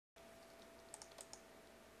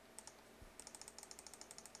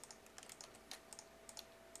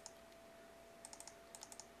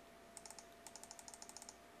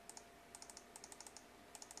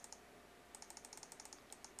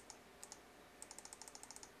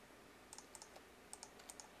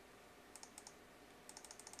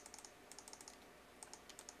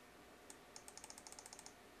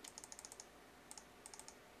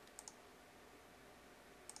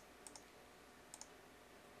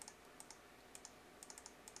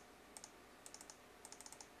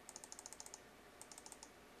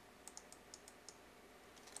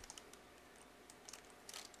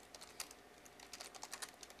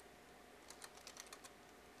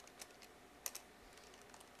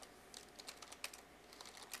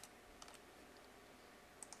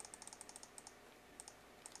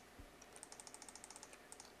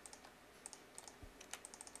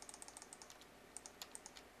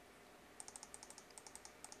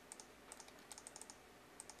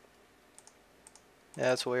Yeah,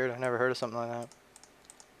 that's weird. I never heard of something like that.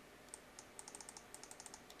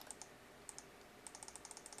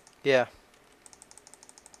 Yeah.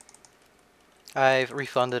 I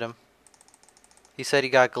refunded him. He said he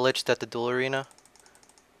got glitched at the duel arena.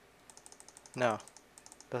 No.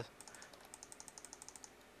 But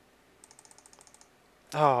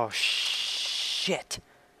oh, shit.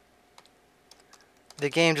 The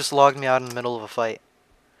game just logged me out in the middle of a fight.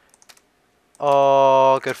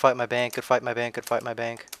 Oh, good fight, my bank. Good fight, my bank. Good fight, my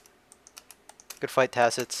bank. Good fight,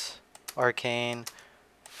 Tacits. Arcane.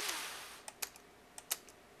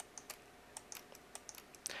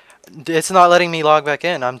 It's not letting me log back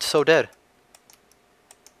in. I'm so dead.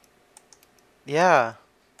 Yeah.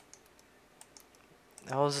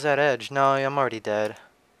 I was at edge. No, I'm already dead.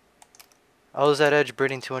 I was at edge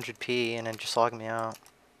bidding 200p and then just logged me out.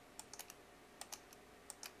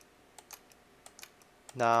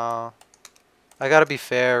 No. I gotta be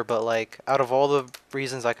fair, but like, out of all the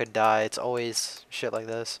reasons I could die, it's always shit like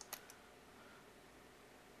this.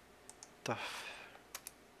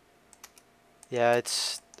 Yeah,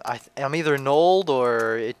 it's... I'm either nulled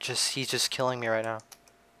or he's just killing me right now.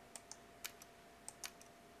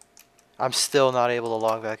 I'm still not able to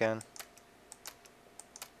log back in.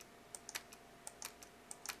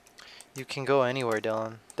 You can go anywhere,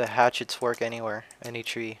 Dylan. The hatchets work anywhere. Any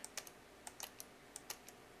tree.